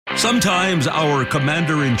Sometimes our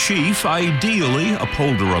commander-in-chief, ideally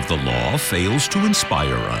upholder of the law, fails to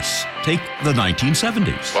inspire us. Take the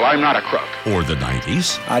 1970s. Well, I'm not a crook. Or the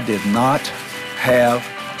 90s. I did not have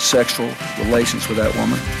sexual relations with that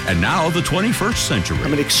woman. And now the 21st century.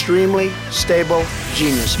 I'm an extremely stable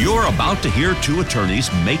genius. You're about to hear two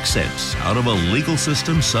attorneys make sense out of a legal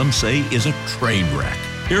system some say is a train wreck.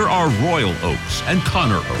 Here are Royal Oakes and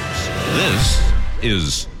Connor Oakes. This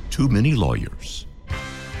is Too Many Lawyers.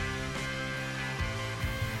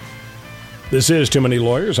 This is Too Many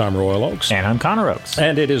Lawyers. I'm Royal Oakes. And I'm Connor Oakes.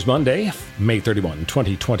 And it is Monday, May 31,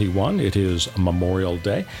 2021. It is Memorial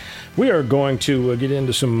Day. We are going to get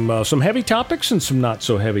into some heavy topics and some not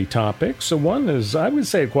so heavy topics. So one is, I would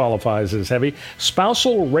say it qualifies as heavy.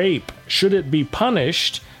 Spousal rape. Should it be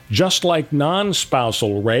punished just like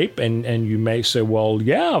non-spousal rape? And you may say, well,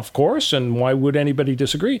 yeah, of course, and why would anybody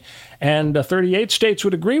disagree? And 38 states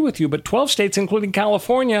would agree with you, but 12 states, including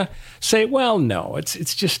California, say, well, no,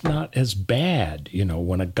 it's just not as bad,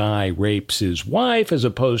 when a guy rapes his wife as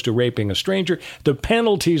opposed to raping a stranger. The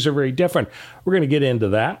penalties are very different. We're going to get into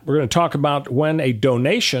that. We're going to talk about when a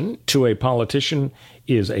donation to a politician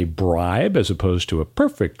is a bribe as opposed to a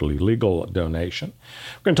perfectly legal donation.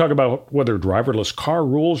 We're going to talk about whether driverless car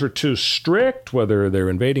rules are too strict, whether they're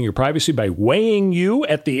invading your privacy by weighing you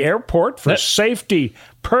at the airport for safety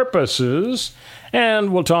purposes,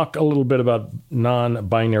 and we'll talk a little bit about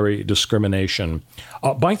non-binary discrimination.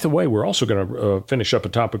 By the way, we're also going to finish up a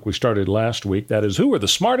topic we started last week. That is, who are the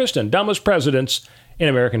smartest and dumbest presidents in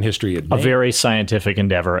American history? A very scientific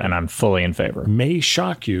endeavor, and I'm fully in favor. May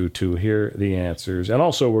shock you to hear the answers. And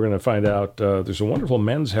also, we're going to find out, there's a wonderful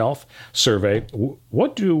men's health survey. Who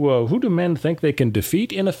do men think they can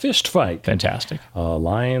defeat in a fist fight? Fantastic.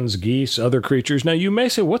 Lions, geese, other creatures. Now, you may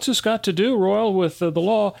say, what's this got to do, Royal, with the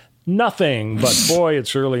law? Nothing, but boy,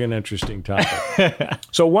 it's really an interesting topic.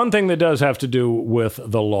 So one thing that does have to do with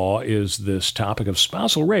the law is this topic of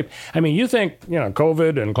spousal rape. I mean, you think,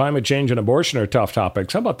 COVID and climate change and abortion are tough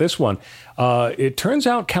topics. How about this one? It turns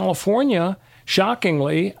out California,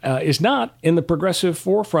 shockingly, is not in the progressive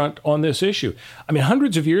forefront on this issue. I mean,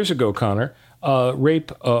 hundreds of years ago, Connor,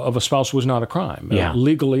 rape of a spouse was not a crime. Yeah.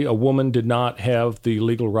 Legally, a woman did not have the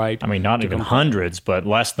legal right. I mean, not even hundreds, but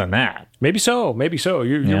less than that. Maybe so.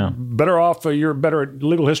 You're better off. You're better at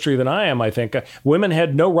legal history than I am, I think. Women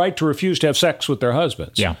had no right to refuse to have sex with their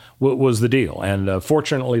husbands. Yeah. Was the deal. And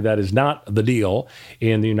fortunately, that is not the deal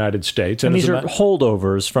in the United States. And these are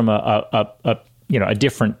holdovers from a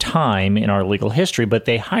different time in our legal history, but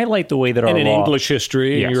they highlight the way that our law... And in English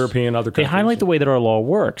history, in European, other countries. They highlight the way that our law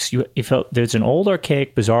works. There's an old,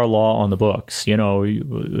 archaic, bizarre law on the books.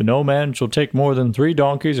 No man shall take more than 3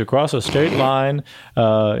 donkeys across a state line,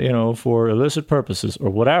 for illicit purposes, or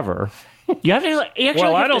whatever. You have to...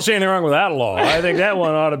 I don't see anything wrong with that law. I think that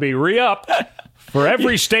one ought to be re-upped for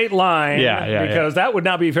every state line, because that would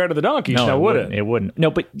not be fair to the donkeys, would it? It wouldn't.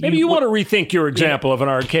 No, but maybe you want to rethink your example of an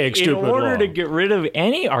archaic, stupid law. In order to get rid of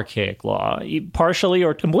any archaic law, partially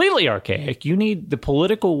or completely archaic, you need the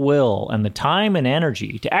political will and the time and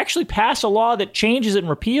energy to actually pass a law that changes it and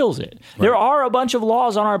repeals it. Right. There are a bunch of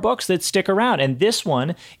laws on our books that stick around, and this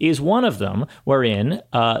one is one of them, wherein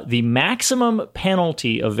the maximum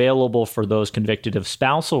penalty available for those convicted of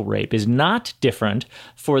spousal rape is not different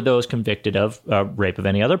for those convicted of rape of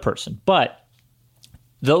any other person. But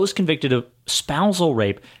those convicted of spousal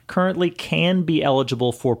rape currently can be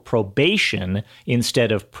eligible for probation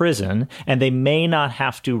instead of prison, and they may not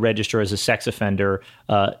have to register as a sex offender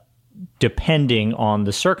depending on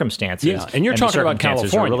the circumstances. Yeah, and you're talking about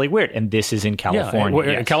California. Are really weird, and this is in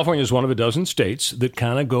California. Yeah, California is one of a dozen states that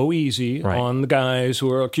kind of go easy on the guys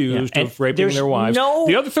who are accused of raping their wives.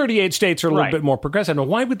 The other 38 states are a little bit more progressive. Now,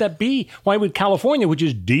 why would that be? Why would California, which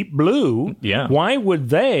is deep blue, why would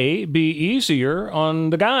they be easier on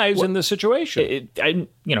the guys in this situation?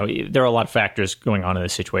 There are a lot of factors going on in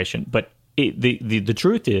this situation, but the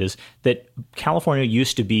truth is that California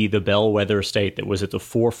used to be the bellwether state that was at the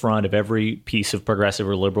forefront of every piece of progressive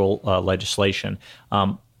or liberal legislation.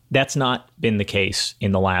 That's not been the case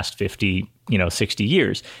in the last 50, 60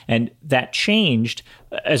 years. And that changed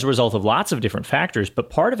as a result of lots of different factors. But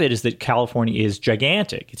part of it is that California is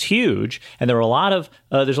gigantic. It's huge. And there's a lot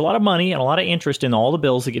of money and a lot of interest in all the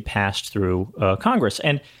bills that get passed through Congress.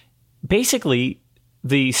 And basically,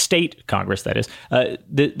 the state Congress, that is,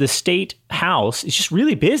 the state House is just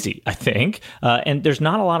really busy, I think, and there's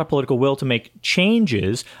not a lot of political will to make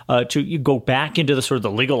changes, to go back into the sort of the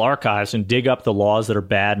legal archives and dig up the laws that are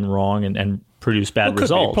bad and wrong and produce bad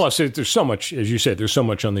results. Plus, there's so much, as you said, there's so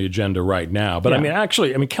much on the agenda right now. But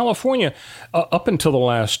California, up until the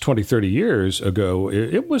last 20, 30 years ago,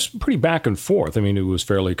 it was pretty back and forth. I mean, it was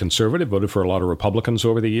fairly conservative, voted for a lot of Republicans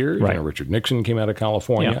over the years. Right. Richard Nixon came out of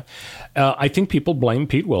California. Yeah. I think people blame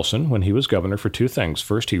Pete Wilson when he was governor for two things.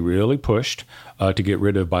 First, he really pushed to get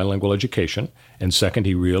rid of bilingual education. And second,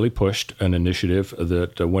 he really pushed an initiative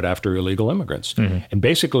that went after illegal immigrants. Mm-hmm. And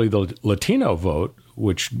basically, the Latino vote,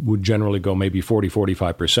 which would generally go maybe 40,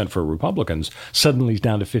 45% for Republicans, suddenly is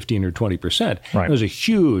down to 15 or 20%. Right. There's a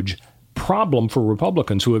huge problem for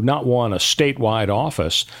Republicans who have not won a statewide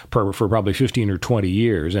office for probably 15 or 20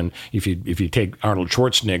 years. And if you take Arnold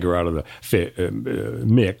Schwarzenegger out of the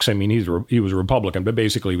mix, I mean, he was a Republican, but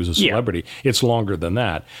basically he was a celebrity. Yeah. It's longer than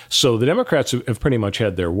that. So the Democrats have pretty much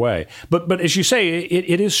had their way. But as you say,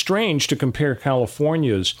 it is strange to compare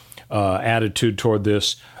California's attitude toward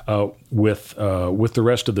this with the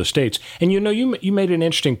rest of the states. And you made an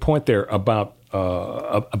interesting point there about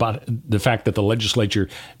the fact that the legislature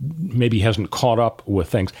maybe hasn't caught up with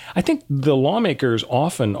things. I think the lawmakers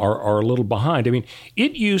often are a little behind. I mean,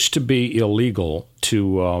 it used to be illegal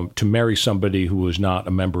to marry somebody who was not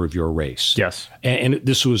a member of your race. Yes, and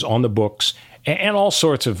this was on the books. And all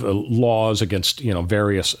sorts of laws against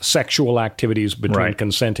various sexual activities between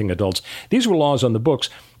consenting adults. These were laws on the books.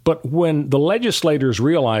 But when the legislators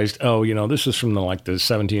realized, this is from the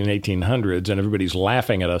 17 and 1800s, and everybody's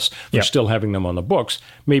laughing at us for still having them on the books,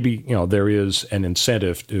 maybe there is an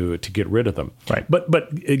incentive to get rid of them. Right.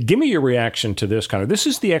 But give me your reaction to this, Connor. This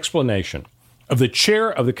is the explanation of the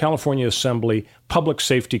chair of the California Assembly Public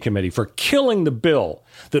Safety Committee for killing the bill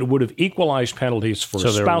that would have equalized penalties for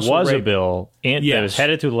spousal rape. So there was a bill that was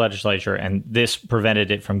headed through the legislature, and this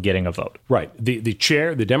prevented it from getting a vote. Right.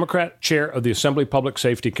 The Democrat chair of the Assembly Public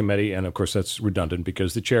Safety Committee, and of course that's redundant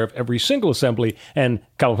because the chair of every single Assembly and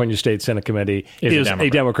California State Senate Committee is a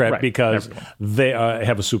Democrat because they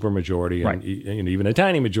have a supermajority, and even a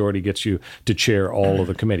tiny majority gets you to chair all of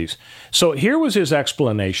the committees. So here was his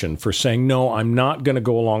explanation for saying, no, I'm not going to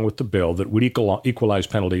go along with the bill that would equalize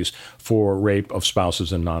penalties for rape of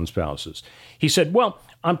spouses and non-spouses. He said, well,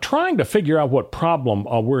 I'm trying to figure out what problem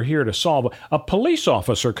we're here to solve. A police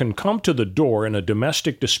officer can come to the door in a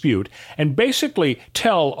domestic dispute and basically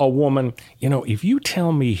tell a woman, if you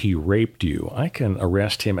tell me he raped you, I can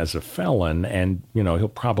arrest him as a felon and, he'll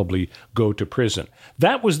probably go to prison.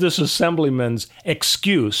 That was this assemblyman's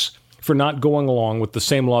excuse for not going along with the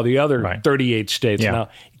same law the other 38 states. Yeah. Now,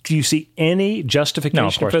 do you see any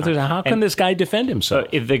justification for this? How can this guy defend himself?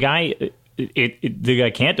 If the guy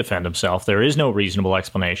can't defend himself, there is no reasonable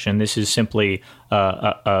explanation. This is simply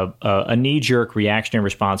a knee-jerk reactionary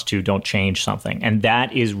response to don't change something. And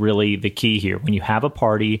that is really the key here. When you have a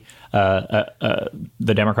party, the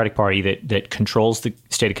Democratic Party that controls the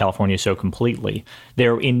state of California so completely,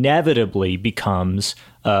 there inevitably becomes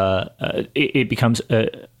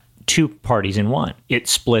two parties in one. It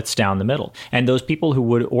splits down the middle. And those people who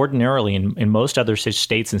would ordinarily, in most other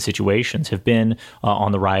states and situations, have been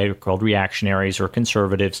on the right, are called reactionaries or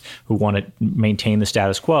conservatives who want to maintain the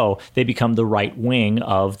status quo, they become the right wing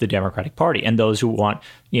of the Democratic Party. And those who want,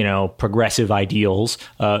 progressive ideals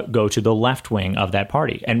go to the left wing of that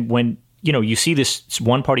party. And when you see this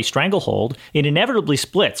one-party stranglehold, it inevitably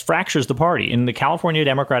splits, fractures the party. And the California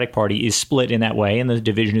Democratic Party is split in that way, and the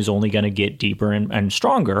division is only going to get deeper and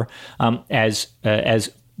stronger as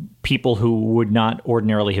people who would not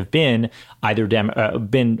ordinarily have been either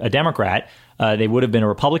been a Democrat, they would have been a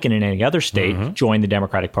Republican in any other state, join the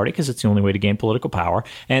Democratic Party because it's the only way to gain political power.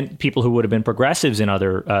 And people who would have been progressives in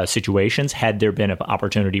other situations, had there been an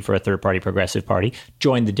opportunity for a third-party progressive party,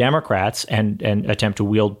 join the Democrats and attempt to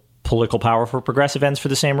wield political power for progressive ends for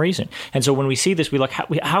the same reason. And so when we see this, we look,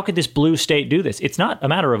 how could this blue state do this? It's not a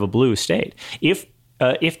matter of a blue state. If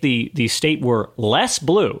the state were less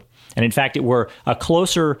blue, and in fact it were a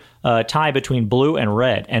closer tie between blue and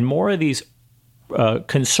red, and more of these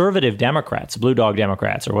conservative Democrats, blue dog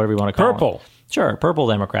Democrats, or whatever you want to call them. Sure, purple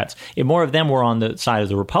Democrats. If more of them were on the side of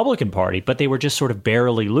the Republican Party, but they were just sort of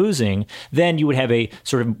barely losing, then you would have a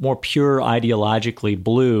sort of more pure ideologically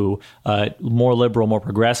blue, more liberal, more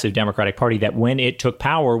progressive Democratic Party that when it took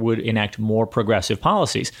power would enact more progressive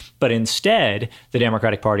policies. But instead, the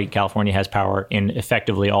Democratic Party in California has power in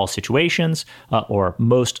effectively all situations, or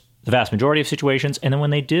the vast majority of situations. And then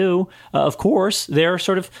when they do, of course, their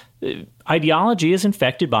sort of ideology is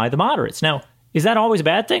infected by the moderates. Now, is that always a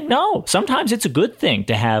bad thing? No. Sometimes it's a good thing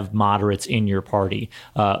to have moderates in your party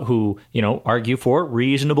who, argue for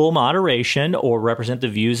reasonable moderation or represent the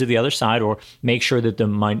views of the other side, or make sure that the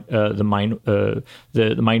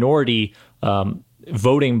minority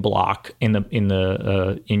voting bloc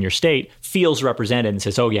in your state feels represented and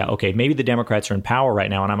says, oh yeah, okay, maybe the Democrats are in power right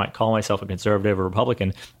now and I might call myself a conservative or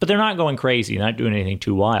Republican, but they're not going crazy, not doing anything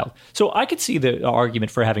too wild. So I could see the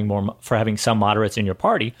argument for having some moderates in your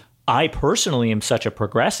party. I personally am such a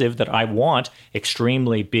progressive that I want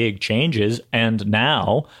extremely big changes, and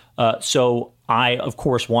now, so I, of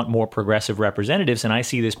course, want more progressive representatives, and I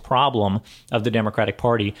see this problem of the Democratic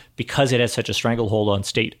Party because it has such a stranglehold on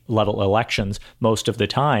state-level elections most of the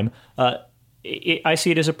time. I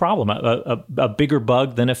see it as a problem, a bigger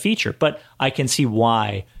bug than a feature, but I can see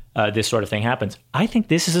why this sort of thing happens. I think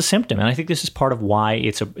this is a symptom, and I think this is part of why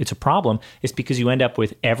it's a problem. It's because you end up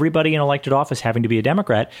with everybody in elected office having to be a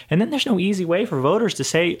Democrat, and then there's no easy way for voters to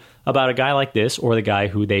say about a guy like this or the guy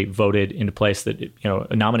who they voted into place that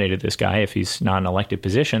nominated this guy if he's not an elected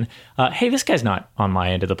position. Hey, this guy's not on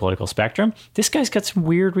my end of the political spectrum. This guy's got some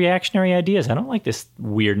weird reactionary ideas. I don't like this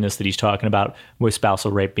weirdness that he's talking about with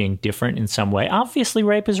spousal rape being different in some way. Obviously,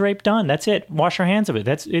 rape is rape done. That's it. Wash your hands of it.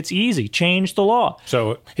 It's easy. Change the law.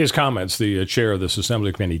 So his comments, the chair of this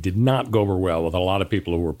Assembly Committee, did not go over well with a lot of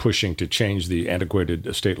people who were pushing to change the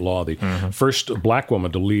antiquated state law. The first black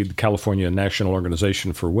woman to lead the California National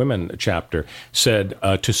Organization for Women chapter said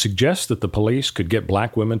to suggest that the police could get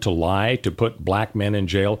black women to lie to put black men in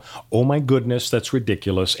jail. Oh, my goodness, that's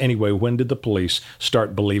ridiculous. Anyway, when did the police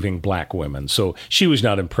start believing black women? So she was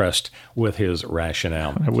not impressed with his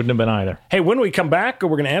rationale. I wouldn't have been either. Hey, when we come back, we're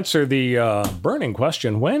going to answer the burning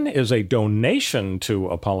question. When is a donation to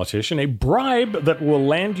a politician a bribe that will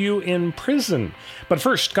land you in prison? But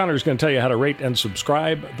first, Connor's going to tell you how to rate and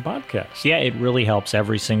subscribe the podcast. Yeah, it really helps.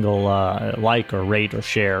 Every single like or rate or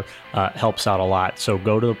share helps out a lot. So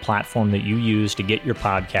go to the platform that you use to get your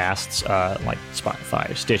podcasts, like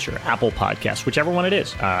Spotify, Stitcher, Apple Podcasts, whichever one it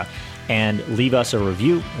is. And leave us a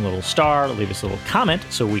review, a little star, leave us a little comment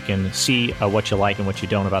so we can see what you like and what you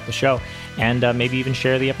don't about the show. And maybe even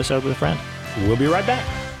share the episode with a friend. We'll be right back.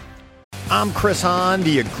 I'm Chris Hahn,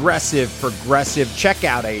 the Aggressive Progressive. Check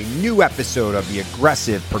out a new episode of the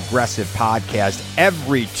Aggressive Progressive podcast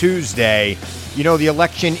every Tuesday. You know, the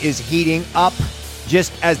election is heating up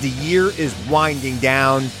just as the year is winding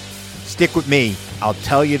down. Stick with me. I'll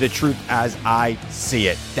tell you the truth as I see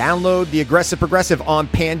it. Download the Aggressive Progressive on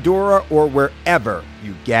Pandora or wherever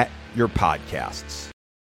you get your podcasts.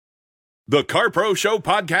 The CarPro Show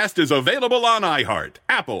podcast is available on iHeart,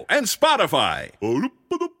 Apple, and Spotify.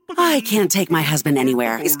 I can't take my husband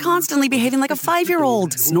anywhere. He's constantly behaving like a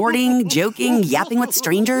 5-year-old, snorting, joking, yapping with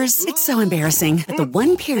strangers. It's so embarrassing. But the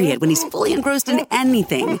one period when he's fully engrossed in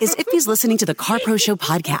anything is if he's listening to the CarPro Show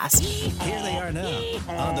podcast. Here they are now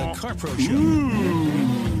on the CarPro Show.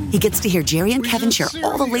 He gets to hear Jerry and Kevin share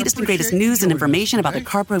all the latest and greatest news and information about the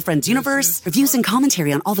CarPro Friends universe, reviews and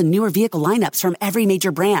commentary on all the newer vehicle lineups from every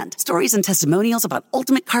major brand, stories and testimonials about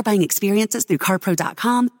ultimate car buying experiences through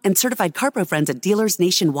CarPro.com, and certified CarPro Friends at dealers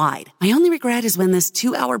nationwide. My only regret is when this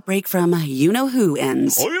 2-hour break from you-know-who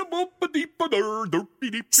ends.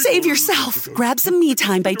 Save yourself. Grab some me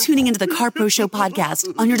time by tuning into the CarPro Show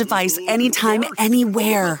podcast on your device anytime,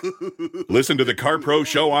 anywhere. Listen to the CarPro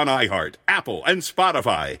Show on iHeart, Apple, and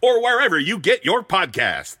Spotify, or wherever you get your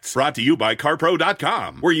podcasts. Brought to you by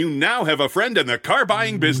CarPro.com, where you now have a friend in the car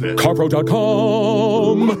buying business.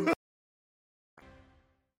 CarPro.com.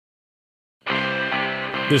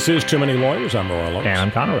 This is Too Many Lawyers. I'm Royal Oaks. And I'm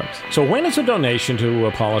Connor Oaks. So when is a donation to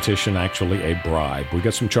a politician actually a bribe? We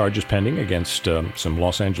got some charges pending against some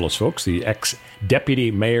Los Angeles folks. The ex-deputy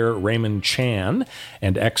mayor Raymond Chan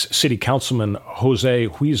and ex-city councilman Jose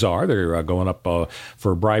Huizar. They're going up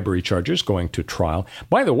for bribery charges, going to trial.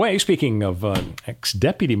 By the way, speaking of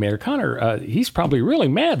ex-deputy mayor Connor, he's probably really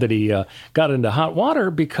mad that he got into hot water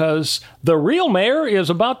because the real mayor is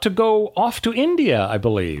about to go off to India, I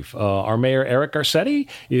believe. Our mayor, Eric Garcetti,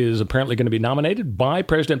 is apparently going to be nominated by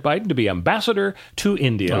President Biden to be ambassador to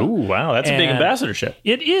India. Oh, wow. That's a big ambassadorship.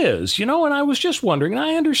 It is. You know, and I was just wondering, and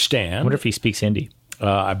I understand. I wonder if he speaks Hindi.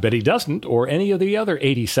 I bet he doesn't, or any of the other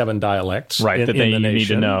 87 dialects that in the nation. Need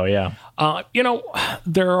to know, yeah. You know,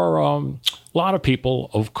 there are a lot of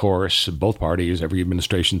people, of course, both parties, every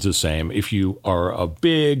administration's the same. If you are a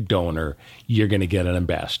big donor, you're going to get an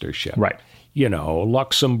ambassadorship. Right. You know,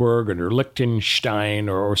 Luxembourg or Liechtenstein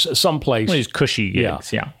or someplace. These cushy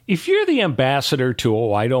gigs, yeah. If you're the ambassador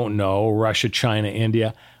to, I don't know, Russia, China,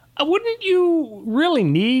 India, wouldn't you really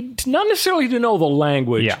need, not necessarily to know the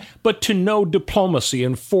language, but to know diplomacy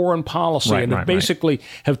and foreign policy and basically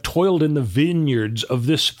have toiled in the vineyards of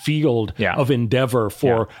this field of endeavor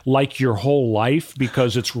for like your whole life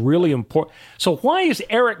because it's really important. So why is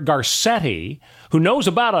Eric Garcetti, who knows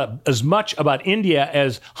about as much about India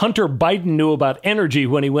as Hunter Biden knew about energy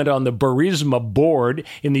when he went on the Burisma board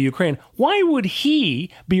in the Ukraine, why would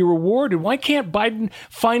he be rewarded? Why can't Biden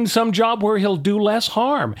find some job where he'll do less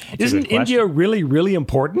harm? Isn't India really, really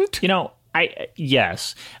important?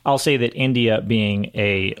 Yes, I'll say that India, being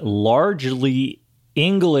a largely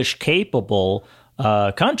English capable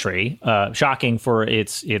country, shocking for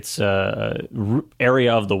its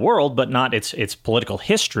area of the world, but not its political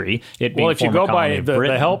history. Well, if you go by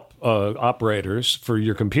the help operators for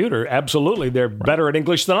your computer, absolutely, they're better at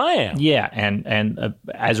English than I am. Yeah, and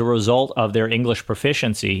as a result of their English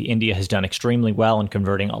proficiency, India has done extremely well in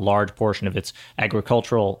converting a large portion of its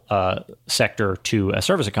agricultural sector to a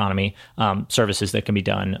service economy, services that can be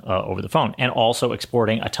done over the phone, and also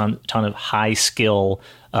exporting a ton of high skill,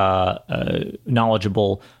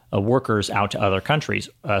 knowledgeable workers out to other countries.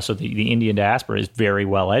 So the Indian diaspora is very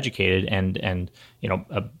well educated and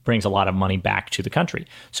brings a lot of money back to the country.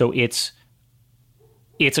 So it's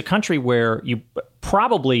a country where you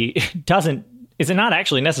probably is it not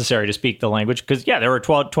actually necessary to speak the language? Because, there are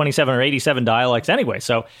 27 or 87 dialects anyway.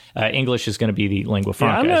 So English is going to be the lingua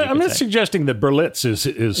franca. I'm not suggesting that Berlitz is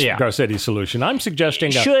Garcetti's solution. I'm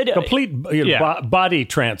suggesting a complete body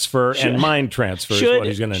transfer and mind transfer is what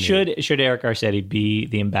he's going to need. Should Eric Garcetti be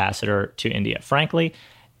the ambassador to India? Frankly,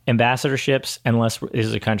 ambassadorships, unless this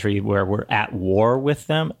is a country where we're at war with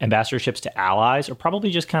them, ambassadorships to allies are probably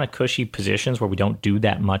just kind of cushy positions where we don't do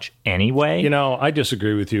that much anyway. I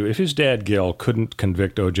disagree with you. If his dad, Gil, couldn't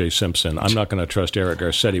convict O.J. Simpson, I'm not going to trust Eric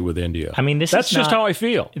Garcetti with India. I mean, that's just how I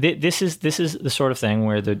feel. This is the sort of thing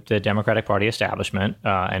where the Democratic Party establishment,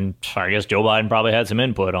 and I guess Joe Biden probably had some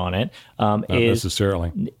input on it, not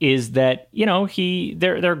necessarily. Is that,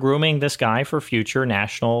 they're grooming this guy for future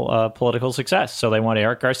national political success. So they want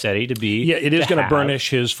Eric Garcetti to be. Yeah, it is going to burnish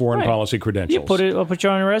his foreign policy credentials. I'll put you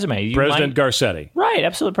on your resume. President Garcetti. Right,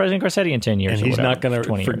 absolutely. President Garcetti in 10 years. And he's not going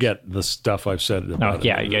to forget the stuff I've said about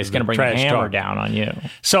him. He's going to bring the hammer down on you.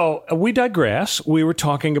 So we digress. We were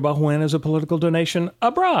talking about when is a political donation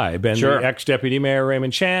a bribe. And the ex-deputy mayor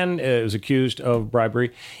Raymond Chan is accused of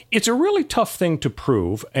bribery. It's a really tough thing to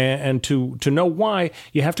prove. And to know why,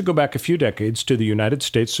 you have to go back a few decades to the United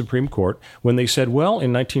States Supreme Court when they said, well,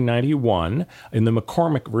 in 1991, in the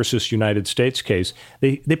McCormick versus United States case,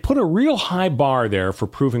 they put a real high bar there for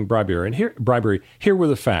proving bribery. And here were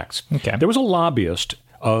the facts. Okay. There was a lobbyist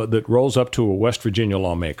that rolls up to a West Virginia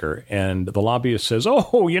lawmaker, and the lobbyist says,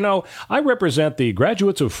 I represent the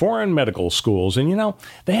graduates of foreign medical schools, and,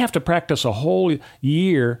 they have to practice a whole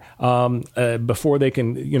year before they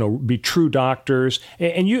can, be true doctors,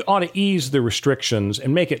 and you ought to ease the restrictions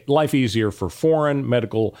and make it life easier for foreign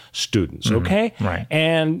medical students, okay? Right.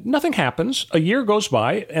 And nothing happens. A year goes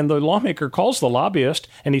by, and the lawmaker calls the lobbyist,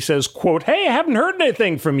 and he says, quote, "Hey, I haven't heard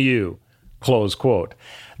anything from you," close quote.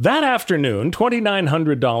 That afternoon,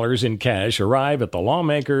 $2,900 in cash arrives at the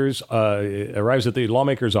lawmaker's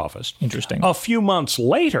office. Interesting. A few months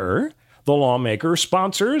later, the lawmaker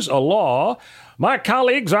sponsors a law. "My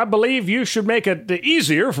colleagues, I believe you should make it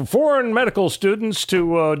easier for foreign medical students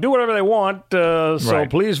to do whatever they want, so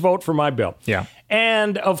please vote for my bill." Yeah.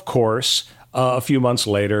 And, of course, a few months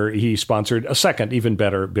later, he sponsored a second, even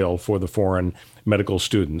better bill for the foreign medical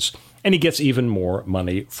students. And he gets even more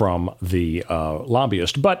money from the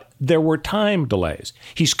lobbyist. But there were time delays.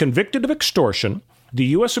 He's convicted of extortion. The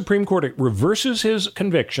U.S. Supreme Court reverses his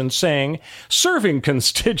conviction, saying, serving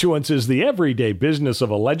constituents is the everyday business of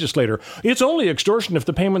a legislator. It's only extortion if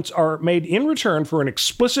the payments are made in return for an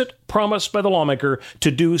explicit promise by the lawmaker to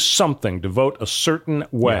do something, to vote a certain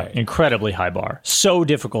way. Yeah, incredibly high bar. So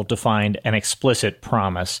difficult to find an explicit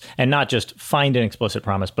promise, and not just find an explicit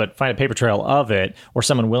promise, but find a paper trail of it, or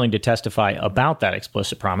someone willing to testify about that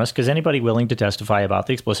explicit promise, because anybody willing to testify about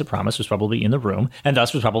the explicit promise was probably in the room, and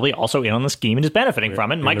thus was probably also in on the scheme and is benefiting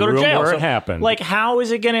from it and might go to jail. Where it happened. Like, how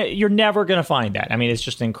is it going to... You're never going to find that. I mean, it's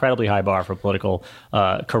just an incredibly high bar for political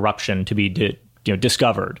corruption to be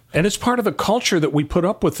discovered. And it's part of the culture that we put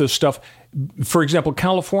up with this stuff. For example,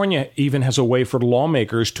 California even has a way for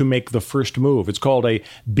lawmakers to make the first move. It's called a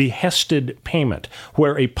behested payment,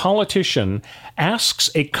 where a politician asks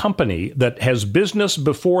a company that has business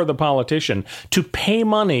before the politician to pay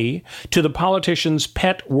money to the politician's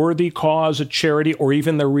pet worthy cause, a charity, or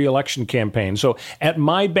even their reelection campaign. So at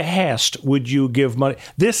my behest, would you give money?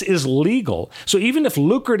 This is legal. So even if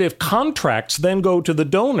lucrative contracts then go to the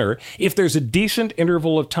donor, if there's a decent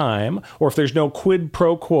interval of time, or if there's no quid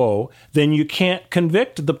pro quo, then then you can't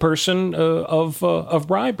convict the person of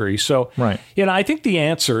bribery. So, I think the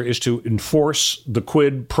answer is to enforce the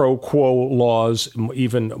quid pro quo laws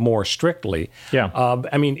even more strictly. Yeah. Of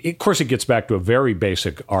course, it gets back to a very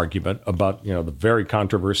basic argument about, the very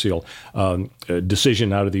controversial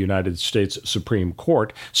decision out of the United States Supreme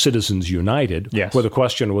Court, Citizens United, where the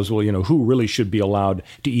question was, who really should be allowed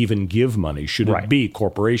to even give money? Should it be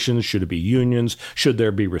corporations? Should it be unions? Should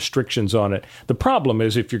there be restrictions on it? The problem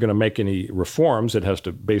is, if you're going to make any reforms, it has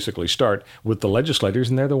to basically start with the legislators,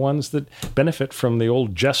 and they're the ones that benefit from the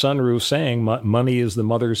old Jess Unruh saying, money is the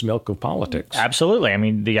mother's milk of politics. Absolutely. I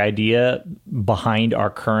mean, the idea behind our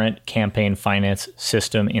current campaign finance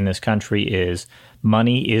system in this country is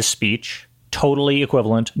money is speech. Totally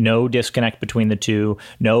equivalent, no disconnect between the two,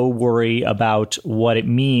 no worry about what it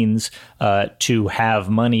means to have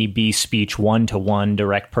money be speech, one-to-one,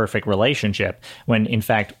 direct, perfect relationship, when in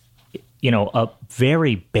fact, a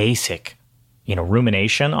very basic,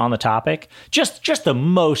 rumination on the topic, just the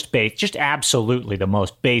most base, just absolutely the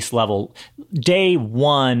most base level, day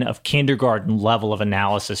one of kindergarten level of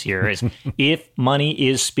analysis here is, if money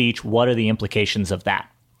is speech, what are the implications of that?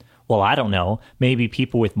 Well, I don't know. Maybe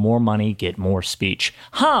people with more money get more speech.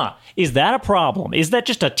 Is that a problem? Is that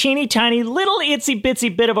just a teeny tiny little itsy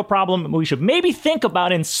bitsy bit of a problem we should maybe think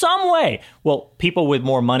about in some way? Well, people with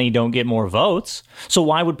more money don't get more votes. So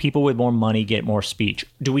why would people with more money get more speech?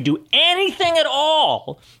 Do we do anything at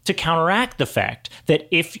all to counteract the fact that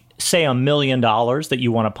if, say, $1 million that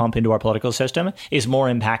you want to pump into our political system is more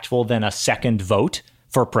impactful than a second vote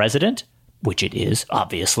for president, which it is,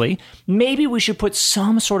 obviously, maybe we should put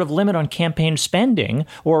some sort of limit on campaign spending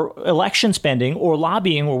or election spending or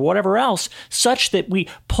lobbying or whatever else, such that we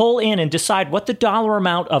pull in and decide what the dollar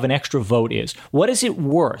amount of an extra vote is. What is it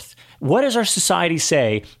worth? What does our society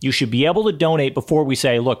say you should be able to donate before we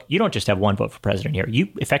say, look, you don't just have one vote for president here. You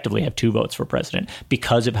effectively have 2 votes for president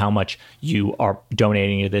because of how much you are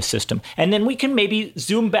donating to this system. And then we can maybe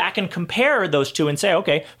zoom back and compare those two and say,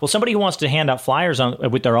 okay, well, somebody who wants to hand out flyers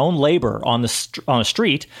with their own labor on a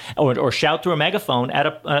street or shout through a megaphone at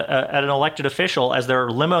an elected official as their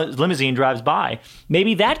limousine drives by,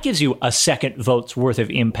 maybe that gives you a second vote's worth of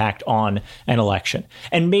impact on an election.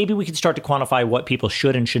 And maybe we can start to quantify what people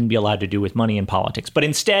should and shouldn't be allowed to do with money in politics. But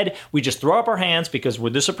instead, we just throw up our hands because we're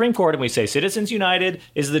the Supreme Court and we say Citizens United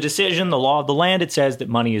is the decision, the law of the land. It says that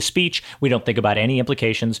money is speech. We don't think about any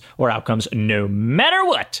implications or outcomes no matter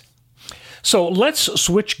what. So let's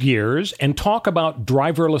switch gears and talk about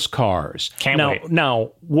driverless cars. Can't wait.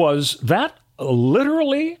 Now, was that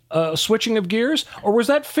literally switching of gears, or was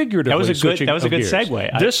that figuratively? That was a good gears?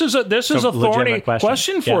 Segue. This is a thorny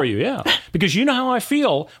question for you, because you know how I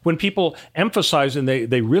feel when people emphasize and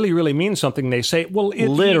they really, really mean something. They say, "Well, he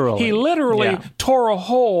literally tore a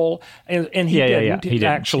hole," and he didn't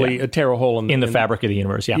actually tear a hole in the fabric of the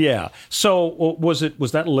universe. Yeah. So was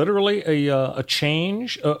that literally a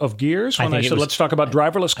change of gears? When I said let's talk about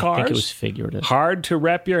driverless cars, I think it was figurative. Hard to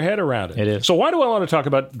wrap your head around it. It is. So why do I want to talk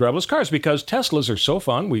about driverless cars? Because Teslas are so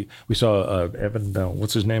fun. We saw Evan,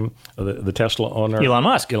 what's his name? The Tesla owner. Elon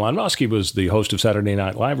Musk. Elon Musk. He was the host of Saturday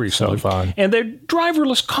Night Live recently. So fun. And they're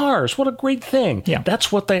driverless cars. What a great thing. Yeah.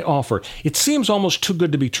 That's what they offer. It seems almost too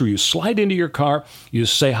good to be true. You slide into your car, you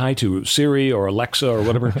say hi to Siri or Alexa or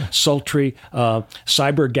whatever, sultry.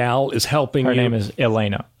 Cyber Gal is helping Her you. name is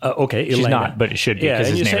Elena. Okay, She's Elena. not, but it should be because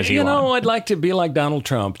his name is Elon. I'd like to be like Donald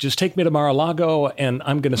Trump. Just take me to Mar-a-Lago, and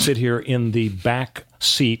I'm going to sit here in the back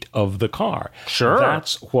seat of the car. Sure.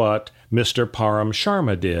 That's what Mr. Param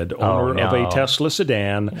Sharma did, owner of a Tesla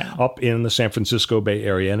sedan up in the San Francisco Bay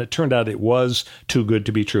Area. And it turned out it was too good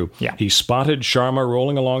to be true. Yeah. He spotted Sharma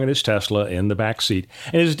rolling along in his Tesla in the back seat.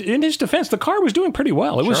 And in his defense, the car was doing pretty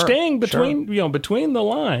well. It was staying between the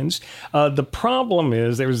lines. The problem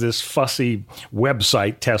is there's this fussy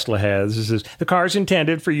website Tesla has. It says the car is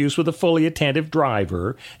intended for use with a fully attentive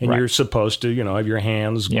driver, and you're supposed to, have your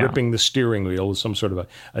hands gripping the steering wheel with some sort of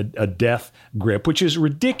a death grip, which is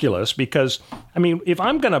ridiculous. Because, if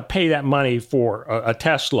I'm going to pay that money for a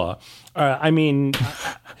Tesla, and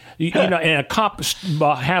a cop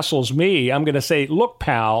hassles me, I'm going to say, look,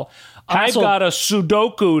 pal, I've got a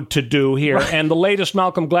Sudoku to do here and the latest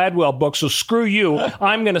Malcolm Gladwell book, so screw you.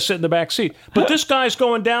 I'm going to sit in the back seat. But this guy's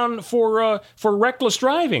going down for reckless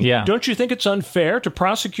driving. Yeah. Don't you think it's unfair to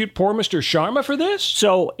prosecute poor Mr. Sharma for this?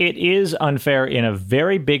 So it is unfair in a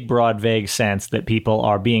very big, broad, vague sense that people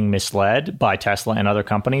are being misled by Tesla and other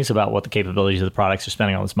companies about what the capabilities of the products they're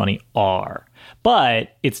spending all this money are.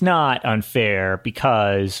 But it's not unfair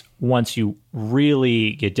because once you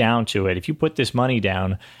really get down to it, if you put this money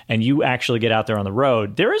down and you actually get out there on the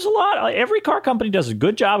road, there is a lot. Every car company does a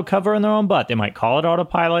good job of covering their own butt. They might call it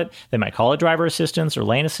autopilot. They might call it driver assistance or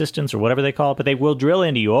lane assistance or whatever they call it, but they will drill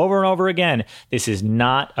into you over and over again. This is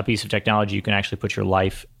not a piece of technology you can actually put your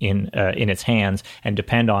life in its hands and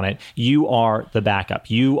depend on it. You are the backup.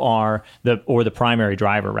 You are the primary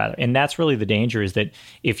driver, rather. And that's really the danger, is that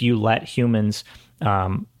if you let humans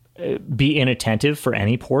be inattentive for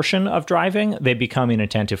any portion of driving, they become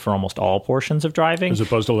inattentive for almost all portions of driving. As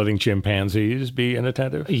opposed to letting chimpanzees be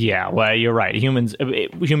inattentive? Yeah, well, you're right. Humans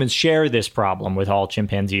share this problem with all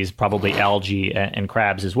chimpanzees, probably algae and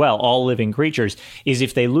crabs as well, all living creatures, is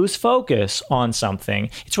if they lose focus on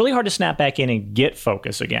something, it's really hard to snap back in and get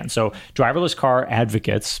focus again. So driverless car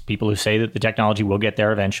advocates, people who say that the technology will get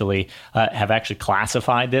there eventually, have actually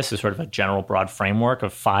classified this as sort of a general broad framework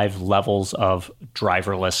of 5 levels of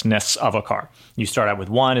driverlessness of a car. You start out with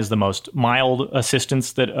 1 is the most mild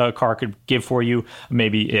assistance that a car could give for you.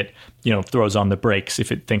 Maybe it, throws on the brakes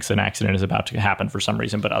if it thinks an accident is about to happen for some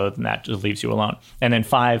reason, but other than that, just leaves you alone. And then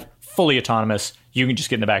 5, fully autonomous. You can just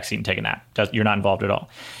get in the back seat and take a nap. You're not involved at all.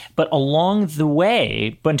 But along the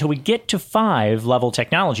way, but until we get to 5 level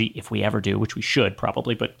technology, if we ever do, which we should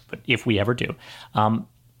probably, but if we ever do,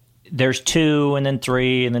 there's 2 and then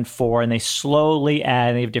 3 and then 4, and they slowly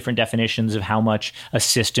add, they have different definitions of how much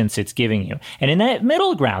assistance it's giving you. And in that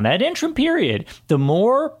middle ground, that interim period, the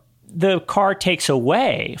more the car takes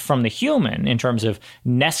away from the human in terms of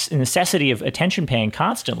necessity of attention paying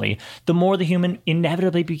constantly, the more the human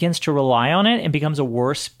inevitably begins to rely on it and becomes a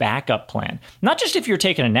worse backup plan. Not just if you're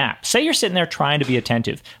taking a nap. Say you're sitting there trying to be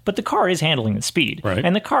attentive, but the car is handling the speed. Right.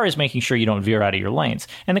 And the car is making sure you don't veer out of your lanes.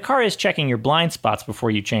 And the car is checking your blind spots before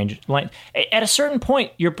you change lane. At a certain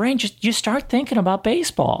point, your brain you start thinking about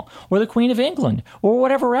baseball or the Queen of England or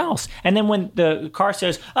whatever else. And then when the car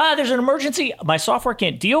says, there's an emergency, my software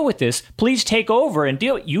can't deal with this, please take over and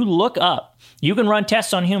deal. You look up. You can run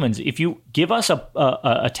tests on humans. If you give us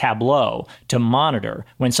a tableau to monitor,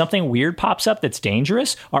 when something weird pops up that's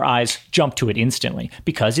dangerous, our eyes jump to it instantly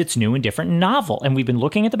because it's new and different and novel. And we've been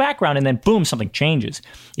looking at the background and then boom, something changes.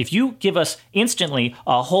 If you give us instantly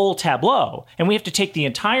a whole tableau and we have to take the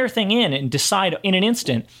entire thing in and decide in an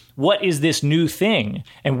instant, what is this new thing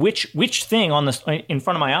and which thing in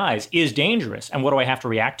front of my eyes is dangerous and what do I have to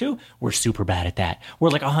react to? We're super bad at that. We're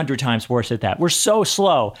like 100 times worse at that. We're so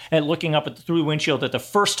slow at looking up through the windshield at the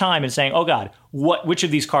first time and saying, oh God, which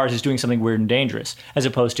of these cars is doing something weird and dangerous? As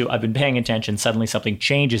opposed to, I've been paying attention, suddenly something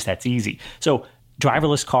changes, that's easy. So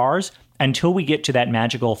driverless cars, until we get to that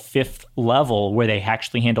magical 5th level where they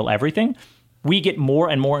actually handle everything, we get more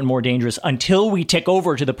and more and more dangerous until we tick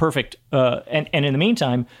over to the perfect. And in the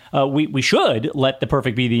meantime, we should let the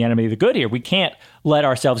perfect be the enemy of the good here. We can't let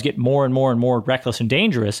ourselves get more and more and more reckless and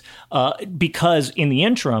dangerous because in the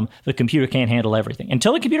interim, the computer can't handle everything.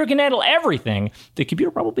 Until the computer can handle everything, the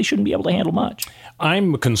computer probably shouldn't be able to handle much.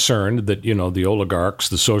 I'm concerned that, the oligarchs,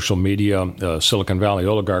 the social media, Silicon Valley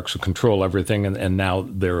oligarchs who control everything, and now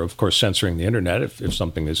they're, of course, censoring the internet. If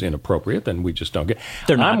something is inappropriate, then we just don't get.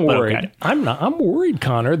 They're not. I'm worried. Okay. I'm worried,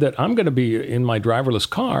 Connor, that I'm going to be in my driverless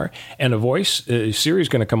car and a voice, Siri's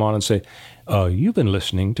going to come on and say, you've been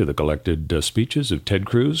listening to the collected speeches of Ted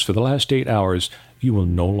Cruz for the last 8 hours. You will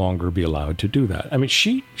no longer be allowed to do that. I mean,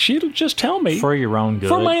 she'll just tell me. For your own good.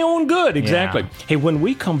 For my own good, exactly. Yeah. Hey, when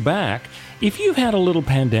we come back, if you've had a little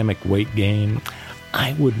pandemic weight gain,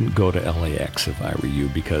 I wouldn't go to LAX if I were you,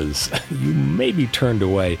 because you may be turned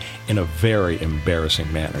away in a very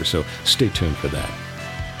embarrassing manner. So stay tuned for that.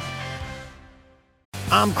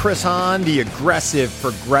 I'm Chris Hahn, the Aggressive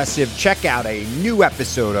Progressive. Check out a new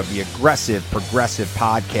episode of the Aggressive Progressive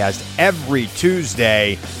podcast every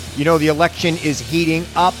Tuesday. The election is heating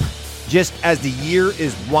up just as the year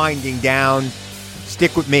is winding down.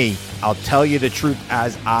 Stick with me. I'll tell you the truth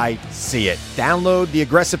as I see it. Download the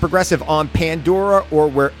Aggressive Progressive on Pandora or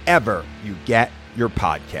wherever you get your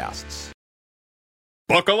podcasts.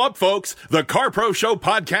 Buckle up, folks. The CarPro Show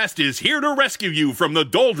podcast is here to rescue you from the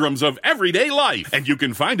doldrums of everyday life. And you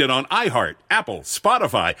can find it on iHeart, Apple,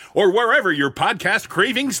 Spotify, or wherever your podcast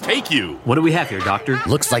cravings take you. What do we have here, Doctor?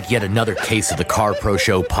 Looks like yet another case of the CarPro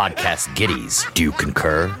Show podcast giddies. Do you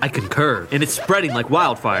concur? I concur, and it's spreading like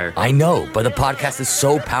wildfire. I know, but the podcast is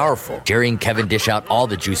so powerful. Jerry and Kevin dish out all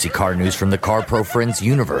the juicy car news from the CarPro Friends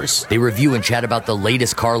universe. They review and chat about the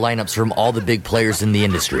latest car lineups from all the big players in the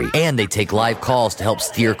industry. And they take live calls to help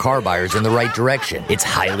help steer car buyers in the right direction. It's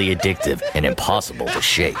highly addictive and impossible to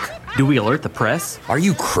shake. Do we alert the press? Are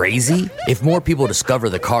you crazy? If more people discover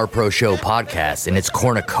the Car Pro Show podcast and its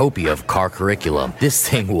cornucopia of car curriculum, this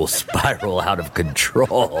thing will spiral out of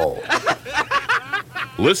control.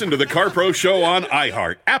 Listen to the Car Pro Show on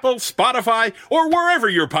iHeart, Apple, Spotify, or wherever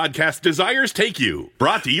your podcast desires take you.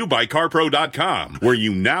 Brought to you by CarPro.com, where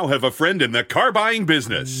you now have a friend in the car buying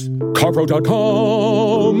business.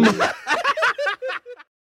 CarPro.com.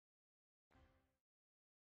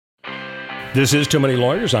 This is Too Many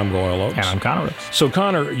Lawyers. I'm Royal Oaks. And I'm Connor Oaks. So,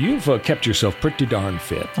 Connor, you've kept yourself pretty darn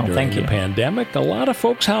fit during the pandemic. A lot of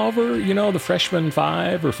folks, however, the freshman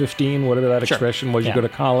 5 or 15, whatever that expression was, you go to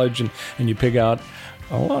college and you pig out.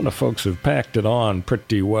 A lot of folks have packed it on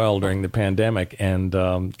pretty well during the pandemic. And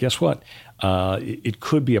guess what? It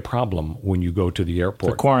could be a problem when you go to the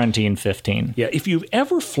airport. The quarantine 15. Yeah, if you've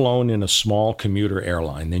ever flown in a small commuter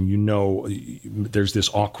airline, then you know there's this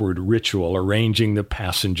awkward ritual arranging the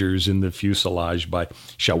passengers in the fuselage by,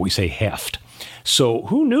 shall we say, heft. So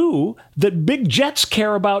who knew that big jets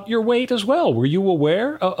care about your weight as well? Were you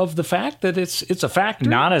aware of the fact that it's a factor?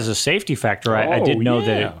 Not as a safety factor. I did know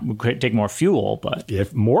that it would take more fuel, but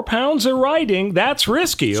if more pounds are riding, that's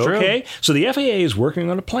risky, okay? So the FAA is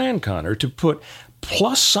working on a plan, Connor, to put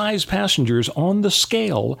plus-size passengers on the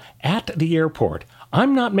scale at the airport.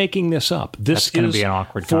 I'm not making this up. This is going to be an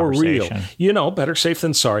awkward conversation. Real. Better safe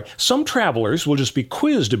than sorry. Some travelers will just be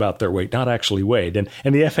quizzed about their weight, not actually weighed. And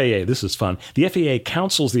the FAA, this is fun, the FAA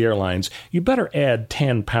counsels the airlines, you better add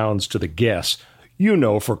 10 pounds to the guess,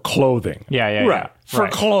 for clothing. Yeah. For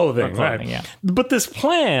clothing. For clothing, yeah. But this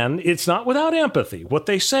plan, it's not without empathy. What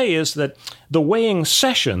they say is that the weighing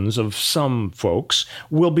sessions of some folks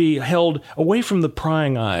will be held away from the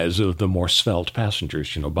prying eyes of the more svelte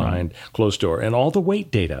passengers, behind closed door. And all the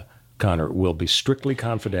weight data, Connor, will be strictly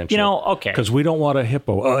confidential. Okay. Because we don't want a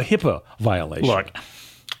HIPAA violation.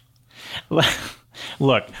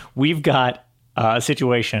 Look, we've got a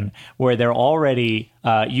situation where they're already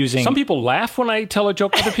using... Some people laugh when I tell a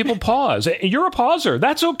joke, other people pause. You're a pauser.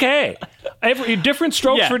 That's okay. Different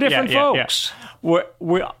strokes for different folks. Yeah.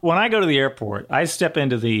 When I go to the airport, I step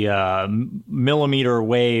into the millimeter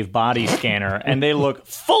wave body scanner, and they look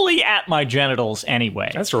fully at my genitals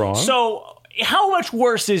anyway. That's wrong. So... how much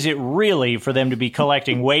worse is it really for them to be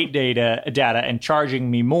collecting weight data and charging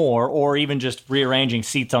me more, or even just rearranging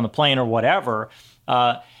seats on the plane or whatever?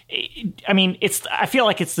 I feel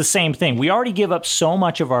like it's the same thing. We already give up so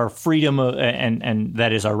much of our freedom, and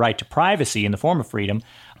that is our right to privacy in the form of freedom,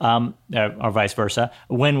 or vice versa.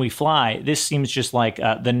 When we fly, this seems just like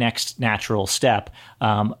the next natural step.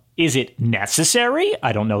 Is it necessary?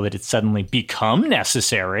 I don't know that it's suddenly become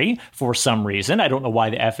necessary for some reason. I don't know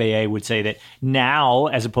why the FAA would say that now,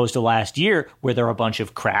 as opposed to last year, where there are a bunch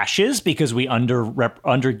of crashes because we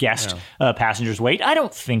under-guessed passengers' weight. I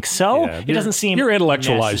don't think so. Yeah, it doesn't seem you're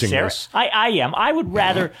intellectualizing necessary. this. I am. I would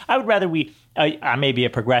rather we. I may be a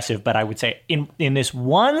progressive, but I would say in this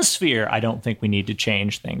one sphere, I don't think we need to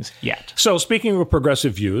change things yet. So speaking of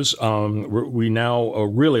progressive views, we now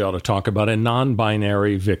really ought to talk about a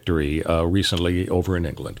non-binary victory recently over in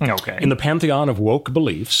England. Okay. In the pantheon of woke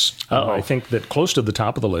beliefs, I think that close to the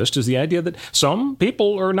top of the list is the idea that some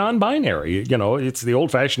people are non-binary. It's the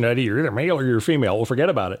old-fashioned idea, you're either male or you're female. Well, forget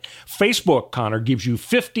about it. Facebook, Connor, gives you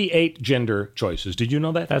 58 gender choices. Did you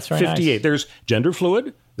know that? That's right. 58. Nice. There's gender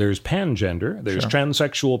fluid. There's pangender, there's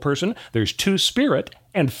transsexual person, there's two-spirit,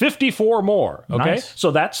 and 54 more, okay? Nice. So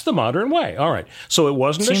that's the modern way. All right. So it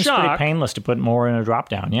wasn't a shock. Seems pretty painless to put more in a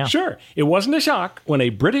drop-down, yeah. Sure. It wasn't a shock when a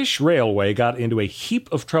British railway got into a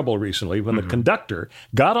heap of trouble recently when the conductor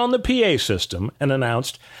got on the PA system and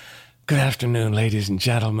announced, "Good afternoon, ladies and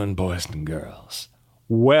gentlemen, boys and girls."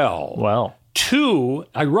 Well. Two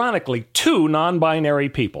non-binary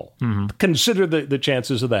people, consider the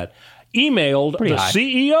chances of that, emailed the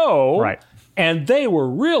CEO, right? And they were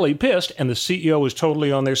really pissed, and the CEO was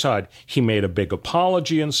totally on their side. He made a big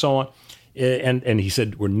apology and so on, and he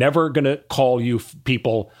said, "We're never going to call you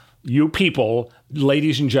people,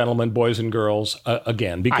 ladies and gentlemen, boys and girls,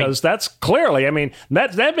 again," because that's clearly,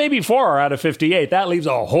 that may be 4 out of 58. That leaves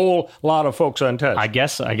a whole lot of folks untouched. I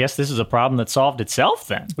guess this is a problem that solved itself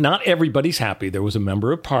then. Not everybody's happy. There was a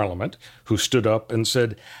member of parliament who stood up and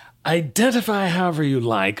said, "Identify however you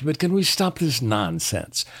like, but can we stop this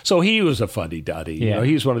nonsense?" So he was a fuddy-duddy. Yeah.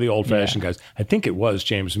 He's one of the old-fashioned guys. I think it was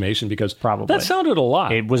James Mason, because probably that sounded a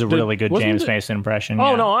lot. It was a really good James Mason impression.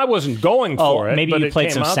 Oh, no, I wasn't going for it. Maybe but you played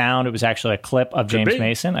it some came out. sound. It was actually a clip of James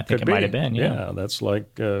Mason. I think it might have been. Yeah, that's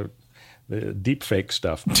like deep fake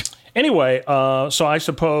stuff. Anyway, so I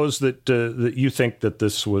suppose that you think that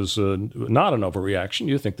this was not an overreaction.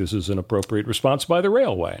 You think this is an appropriate response by the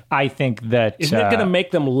railway. I think that... Isn't it going to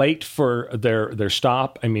make them late for their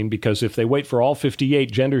stop? I mean, because if they wait for all 58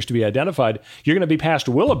 genders to be identified, you're going to be past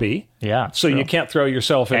Willoughby. Yeah, so you can't throw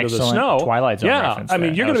yourself into the snow. Twilight Zone reference. I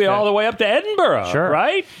mean, you're going to be all the way up to Edinburgh,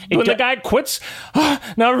 right? When the guy quits,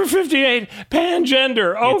 number 58,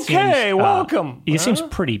 pangender. Okay, welcome. It seems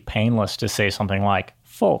pretty painless to say something like,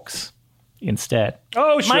 folks, instead.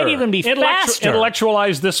 Oh, sure. Might even be faster.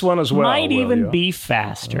 Intellectualize this one as well. Might even be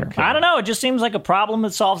faster. Okay. I don't know. It just seems like a problem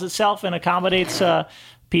that solves itself and accommodates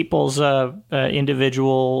people's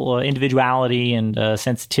individuality and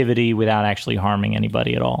sensitivity without actually harming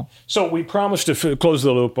anybody at all. So we promised to close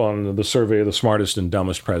the loop on the survey of the smartest and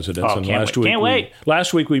dumbest presidents. And Can't wait.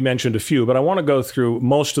 Last week we mentioned a few, but I want to go through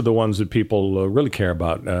most of the ones that people really care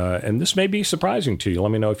about. And this may be surprising to you.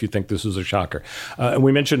 Let me know if you think this is a shocker. And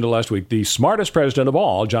we mentioned last week the smartest president of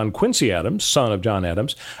all, John Quincy Adams, son of John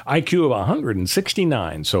Adams, IQ of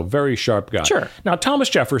 169. So very sharp guy. Sure. Now, Thomas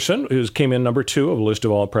Jefferson, who came in number 2 of the list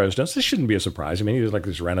of all presidents. This shouldn't be a surprise. I mean, he was like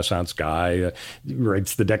this Renaissance guy,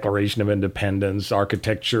 writes the Declaration of Independence,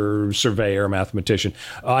 architecture, surveyor, mathematician,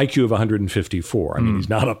 IQ of 154. I mean, he's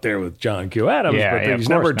not up there with John Q. Adams, but he's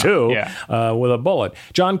number 2 with a bullet.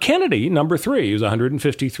 John Kennedy, number 3. He was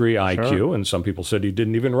 153 IQ, and some people said he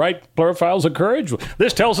didn't even write Profiles of Courage.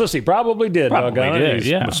 This tells us he probably did.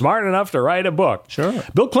 He's smart enough to write a book. Sure.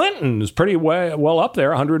 Bill Clinton is pretty well up there,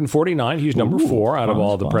 149. He's number 4 out of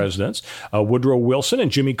all the presidents. Woodrow Wilson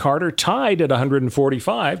and Jimmy Carter tied at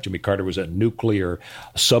 145. Jimmy Carter was a nuclear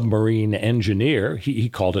submarine engineer. He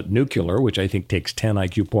called it nuclear, which I think takes 10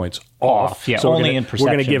 IQ points off. Yeah, so only in perception.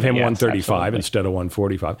 We're going to give him 135 absolutely. instead of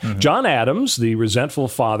 145. John Adams, the resentful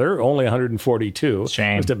father, only 142.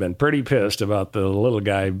 Shame. Must have been pretty pissed about the little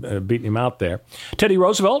guy beating him out there. Teddy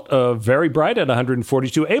Roosevelt, very bright at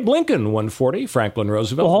 142. Abe Lincoln, 140. Franklin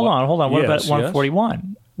Roosevelt. Well, hold on. What about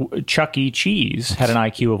 141? Chuck E. Cheese had an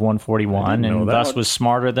IQ of 141 and thus was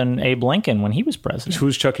smarter than Abe Lincoln when he was president.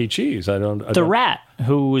 Who's Chuck E. Cheese? The rat,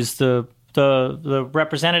 who was the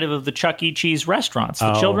representative of the Chuck E. Cheese restaurants,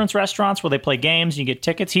 the children's restaurants where they play games and you get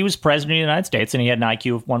tickets. He was president of the United States and he had an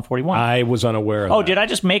IQ of 141. I was unaware of that. Oh, did I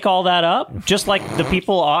just make all that up? Just like the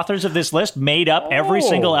people, authors of this list, made up every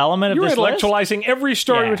single element of this list? You're intellectualizing every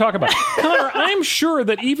story we talk about. Connor, I'm sure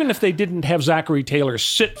that even if they didn't have Zachary Taylor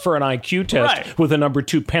sit for an IQ test with a number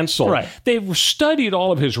 2 pencil, they've studied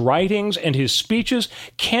all of his writings and his speeches.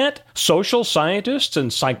 Can't social scientists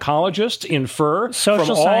and psychologists infer from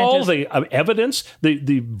all the evidence,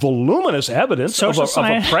 the voluminous evidence of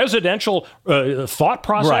a presidential thought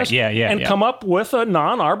process and come up with a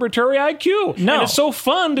non-arbitrary IQ? No. And it's so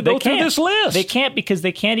fun to go through this list. They can't, because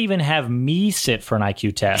they can't even have me sit for an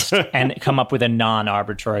IQ test and come up with a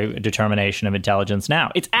non-arbitrary determination of intelligence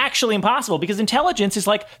now. It's actually impossible because intelligence is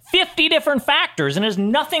like 50 different factors and has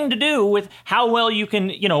nothing to do with how well you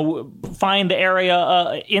can, find the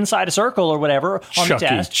area inside a circle or whatever on the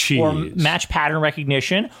test, or match pattern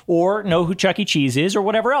recognition, or know who Chuck E. Cheese is, or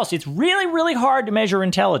whatever else. It's really, really hard to measure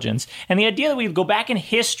intelligence. And the idea that we go back in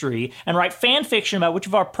history and write fan fiction about which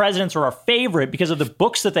of our presidents are our favorite because of the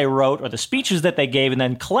books that they wrote or the speeches that they gave, and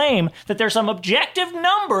then claim that there's some objective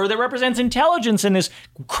number that represents intelligence in this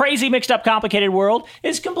crazy, mixed up, complicated world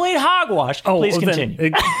is complete hogwash. Please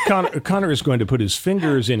continue. Connor is going to put his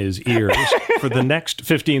fingers in his ears for the next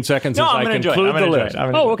 15 seconds as I conclude the list.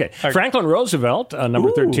 Okay. Franklin Roosevelt,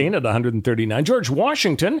 number 13 at 139. George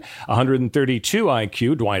Washington, 132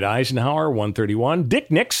 IQ. Dwight Eisenhower, 131.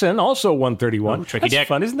 Dick Nixon, also 131. Tricky That's Dick.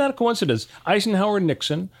 fun. Isn't that a coincidence? Eisenhower and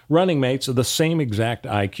Nixon, running mates of the same exact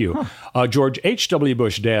IQ. George H.W.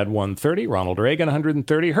 Bush, dad, 130. Ronald Reagan,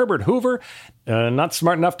 130. Herbert Hoover, not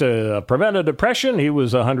smart enough to prevent a depression. He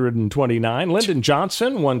was 129. Lyndon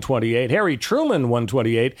Johnson, 128. Harry Truman,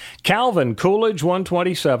 128. Calvin Coolidge,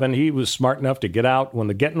 127. He was smart enough to get out when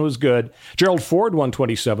the getting was good. Gerald Ford,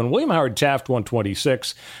 127. William Howard Taft,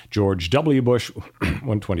 126. George W. Bush,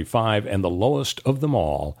 125. And the lowest of them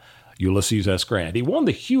all, Ulysses S. Grant. He won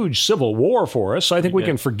the huge Civil War for us, so I think we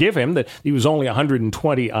can forgive him that he was only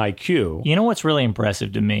 120 IQ. You know what's really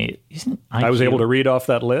impressive to me? Isn't IQ, I was able to read off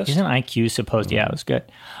that list. Isn't IQ supposed... Yeah, it was good.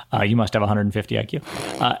 You must have 150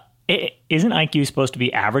 IQ. Isn't IQ supposed to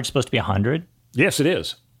be average, supposed to be 100? Yes, it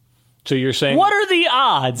is. So you're saying... What are the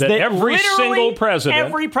odds that every single president...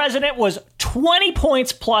 Every president was 20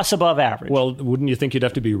 points plus above average? Well, wouldn't you think you'd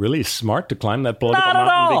have to be really smart to climb that political mountain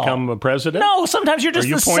and become a president? No, sometimes you're just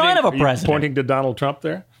the son of a president. Are you pointing to Donald Trump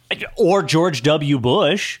there? Or George W.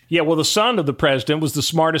 Bush. Yeah, well, the son of the president was the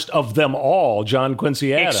smartest of them all, John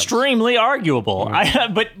Quincy Adams. Extremely arguable.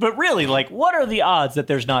 But really, like, what are the odds that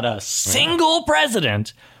there's not a single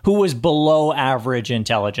president who was below average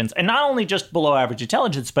intelligence? And not only just below average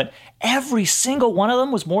intelligence, but every single one of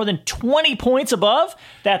them was more than 20 points above?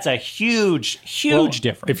 That's a huge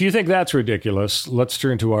difference. If you think that's ridiculous, let's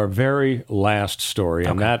turn to our very last story,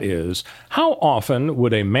 and that is, how often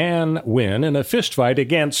would a man win in a fist fight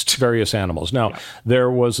against various animals? Now, there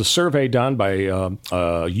was a survey done by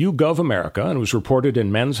YouGov America, and it was reported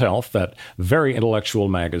in Men's Health, that very intellectual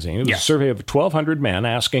magazine. It was a survey of 1,200 men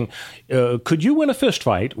asking, could you win a fist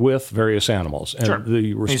fight with various animals? And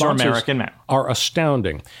the responses American men. are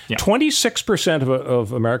astounding. 26%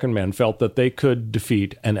 of American men felt that they could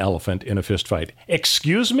defeat an elephant in a fist fight.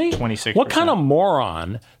 Excuse me? 26%. What kind of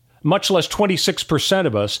moron, much less 26%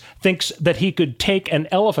 of us, thinks that he could take an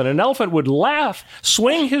elephant? An elephant would laugh,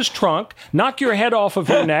 swing his trunk, knock your head off of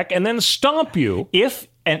your neck, and then stomp you. If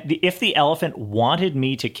the elephant wanted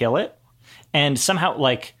me to kill it, and somehow,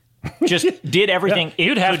 like, just did everything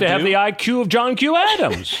you'd have to have the IQ of John Q.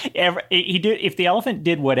 Adams. If the elephant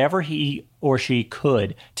did whatever he or she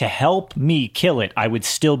could to help me kill it, I would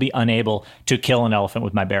still be unable to kill an elephant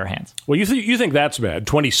with my bare hands. Well, you think that's bad.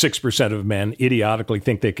 26% of men idiotically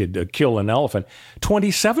think they could kill an elephant.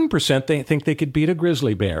 27% they think they could beat a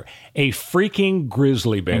grizzly bear. A freaking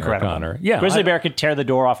grizzly bear, Incredible. Connor. Yeah, grizzly bear could tear the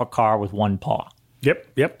door off a car with one paw.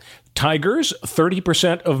 Yep. Tigers,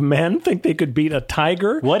 30% of men think they could beat a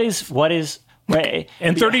tiger. What is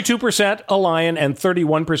and 32% a lion and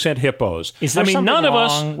 31% hippos. None of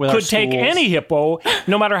us could take any hippo,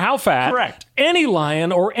 no matter how fat. Correct. Any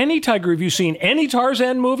lion or any tiger. Have you seen any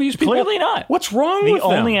Tarzan movies? Clearly not. What's wrong with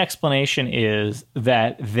them? The only explanation is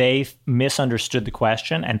that they misunderstood the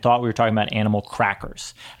question and thought we were talking about animal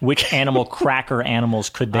crackers. Which animal cracker animals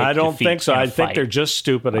could they defeat? I don't think so. I think fight? they're just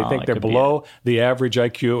stupid. I think they're below the average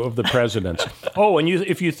IQ of the presidents. And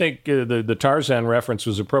if you think the Tarzan reference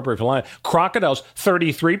was appropriate for lion, crocodiles,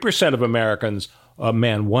 33% of Americans,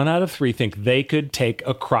 men, 1 out of 3 think they could take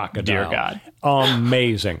a crocodile. Dear God.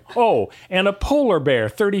 Amazing. And a polar bear,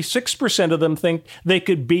 36% of them think they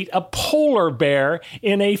could beat a polar bear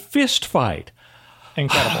in a fist fight.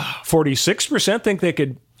 Incredible. 46% think they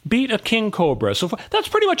could beat a king cobra. So that's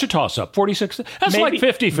pretty much a toss-up. 46, that's like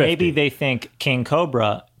 50-50. Maybe they think king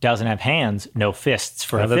cobra doesn't have hands, no fists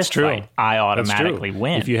for a fist fight. I automatically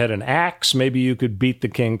win. If you had an axe, maybe you could beat the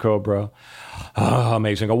king cobra.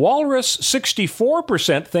 Amazing. A walrus,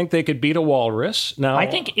 64% think they could beat a walrus. Now, I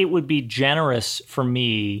think it would be generous for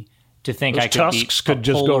me to think I could tusks beat could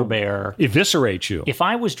just polar go bear. Eviscerate you. If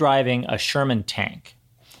I was driving a Sherman tank,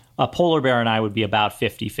 a polar bear and I would be about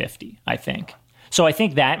 50-50, I think. So I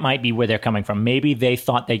think that might be where they're coming from. Maybe they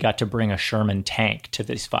thought they got to bring a Sherman tank to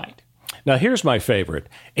this fight. Now, here's my favorite.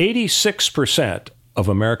 86% of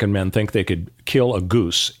American men think they could kill a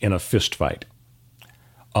goose in a fist fight.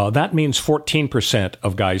 That means 14%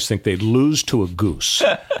 of guys think they'd lose to a goose.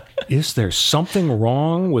 Is there something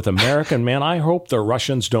wrong with American men? I hope the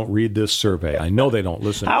Russians don't read this survey. I know they don't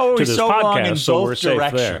listen to this podcast, so we're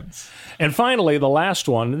safe there. And finally, the last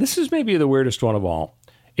one. This is maybe the weirdest one of all.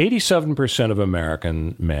 87% of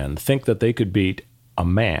American men think that they could beat a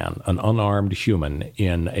man, an unarmed human,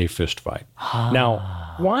 in a fist fight.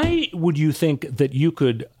 Now, why would you think that you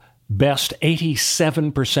could best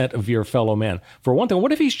 87% of your fellow men? For one thing,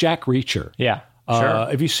 what if he's Jack Reacher? Yeah. Sure.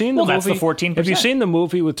 Have you seen the movie? That's the 14%. Have you seen the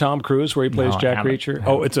movie with Tom Cruise where he plays Jack I haven't.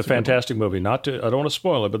 Reacher? It's a fantastic movie. I don't want to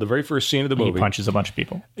spoil it, but the very first scene of the movie, he punches a bunch of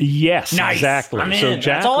people. Yes, nice. Exactly. I'm in. So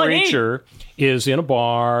Jack That's all Reacher is in a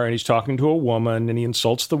bar and he's talking to a woman and he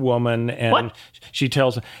insults the woman and she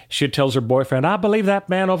tells her boyfriend, "I believe that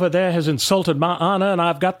man over there has insulted my honor and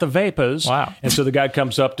I've got the vapors." Wow. And so the guy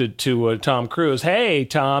comes up to Tom Cruise, "Hey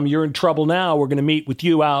Tom, you're in trouble now. We're going to meet with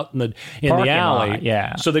you out in the alley." Lot,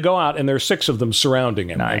 yeah. So they go out and there's 6 of them surrounding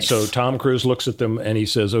him. Nice. And so Tom Cruise looks at them and he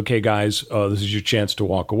says, "Okay, guys, this is your chance to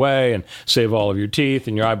walk away and save all of your teeth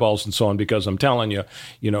and your eyeballs and so on, because I'm telling you,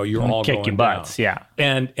 you're all kick going your butts." down.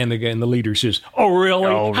 Yeah. And again, the leader says, "Oh, really?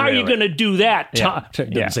 How are you going to do that, Tom?"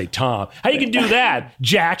 Doesn't say Tom. "How you can do that,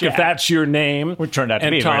 Jack, if that's your name?" We turned out to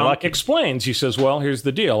and be Tom very lucky. explains. He says, "Well, here's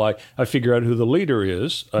the deal. I figure out who the leader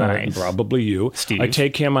is, Nice. probably you. Steve. I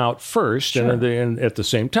take him out first, and at the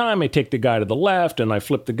same time, I take the guy to the left, and I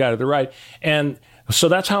flip the guy to the right. And so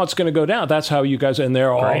that's how it's going to go down. That's how you guys," and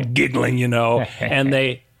they're all giggling, and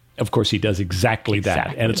they of course, he does exactly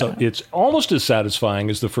that. And it's almost as satisfying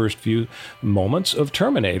as the first few moments of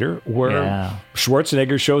Terminator, where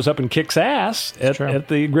Schwarzenegger shows up and kicks ass at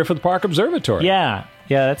the Griffith Park Observatory. Yeah,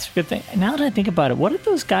 that's a good thing. Now that I think about it, what did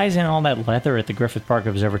those guys in all that leather at the Griffith Park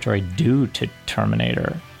Observatory do to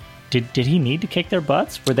Terminator? Did he need to kick their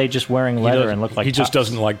butts? Were they just wearing leather and look like He just toughs?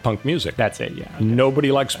 doesn't like punk music. That's it, yeah. Okay.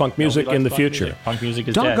 Nobody likes punk music in the future. Music. Punk music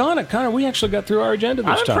is Doggone dead. it, Connor. We actually got through our agenda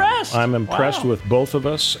this time. Impressed. I'm impressed with both of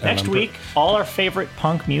us. Next week, all our favorite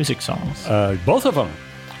punk music songs. Both of them.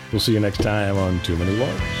 We'll see you next time on Too Many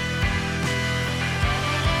Lawyers.